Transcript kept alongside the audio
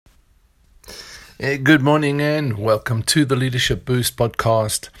Good morning and welcome to the Leadership Boost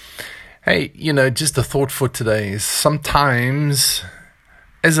podcast. Hey, just a thought for today is sometimes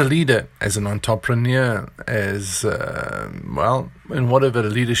as a leader, as an entrepreneur, in whatever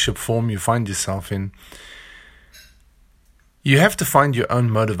leadership form you find yourself in, you have to find your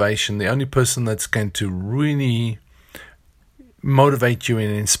own motivation. The only person that's going to really motivate you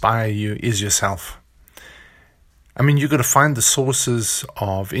and inspire you is yourself. You've got to find the sources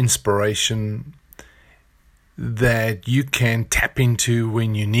of inspiration that you can tap into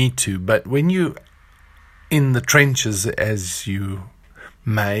when you need to. But when you're in the trenches, as you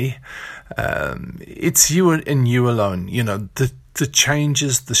may, it's you and you alone. The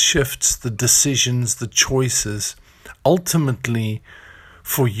changes, the shifts, the decisions, the choices, ultimately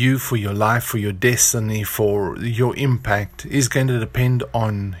for you, for your life, for your destiny, for your impact is going to depend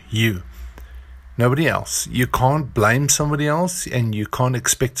on you. Nobody else. You can't blame somebody else and you can't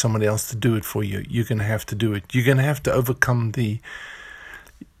expect somebody else to do it for you. You're going to have to do it. You're going to have to overcome the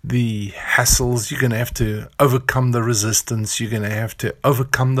hassles. You're going to have to overcome the resistance. You're going to have to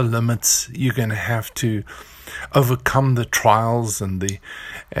overcome the limits. You're going to have to overcome the trials and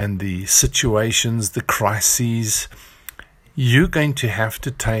the situations, the crises. You're going to have to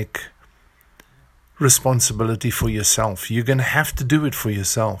take responsibility for yourself. You're going to have to do it for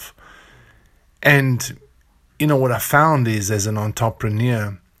yourself. And, what I found is, as an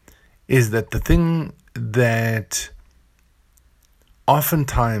entrepreneur, is that the thing that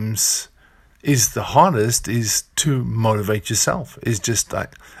oftentimes is the hardest is to motivate yourself. It's just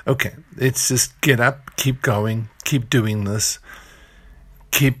like, okay, let's just get up, keep going, keep doing this,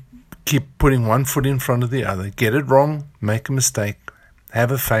 keep putting one foot in front of the other. Get it wrong, make a mistake,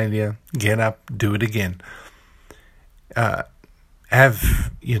 have a failure, get up, do it again.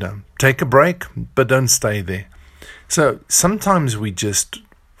 Take a break, but don't stay there. So sometimes we just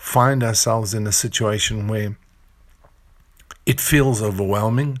find ourselves in a situation where it feels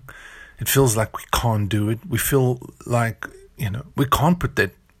overwhelming. It feels like we can't do it. We feel like, we can't put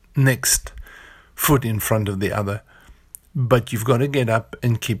that next foot in front of the other. But you've got to get up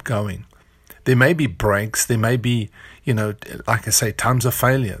and keep going. There may be breaks. There may be, like I say, times of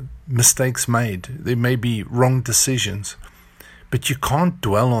failure, mistakes made. There may be wrong decisions. But you can't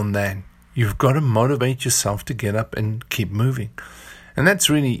dwell on that. You've got to motivate yourself to get up and keep moving. And that's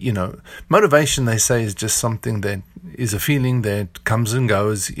really, motivation, they say, is just something that is a feeling that comes and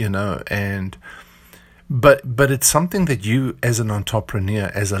goes, but it's something that you, as an entrepreneur,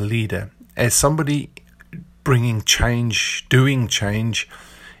 as a leader, as somebody bringing change, doing change,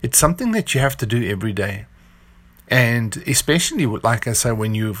 it's something that you have to do every day. And especially, like I say,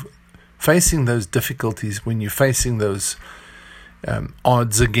 when you're facing those difficulties, when you're facing those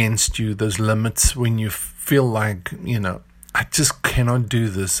odds against you, those limits, when you feel like, I just cannot do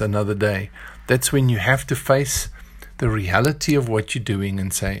this another day. That's when you have to face the reality of what you're doing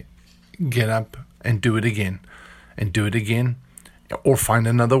and say, get up and do it again, or find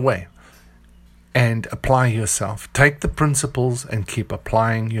another way and apply yourself. Take the principles and keep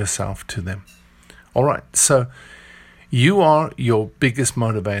applying yourself to them. All right, so you are your biggest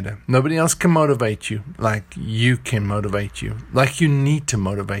motivator. Nobody else can motivate you like you can motivate you, like you need to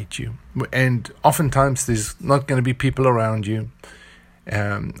motivate you. And oftentimes there's not going to be people around you.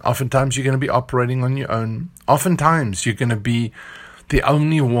 Oftentimes you're going to be operating on your own. Oftentimes you're going to be the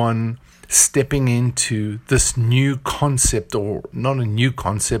only one stepping into this new concept, or not a new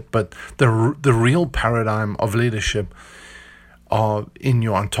concept, but the real paradigm of leadership in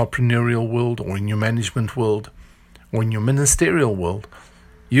your entrepreneurial world, or in your management world, or in your ministerial world.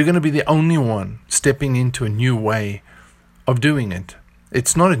 You're going to be the only one stepping into a new way of doing it.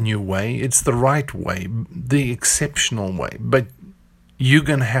 It's not a new way, it's the right way, the exceptional way. But you're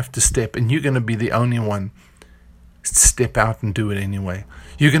going to have to step, and you're going to be the only one step out and do it anyway.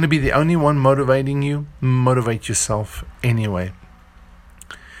 You're going to be the only one motivating you. Motivate yourself anyway.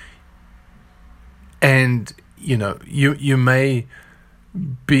 And, you may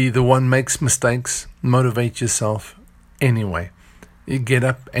be the one makes mistakes. Motivate yourself anyway. You get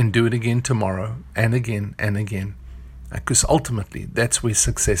up and do it again tomorrow, and again and again. Because ultimately, that's where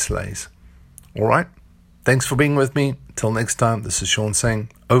success lays. All right? Thanks for being with me. Till next time, this is Sean saying,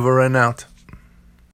 over and out.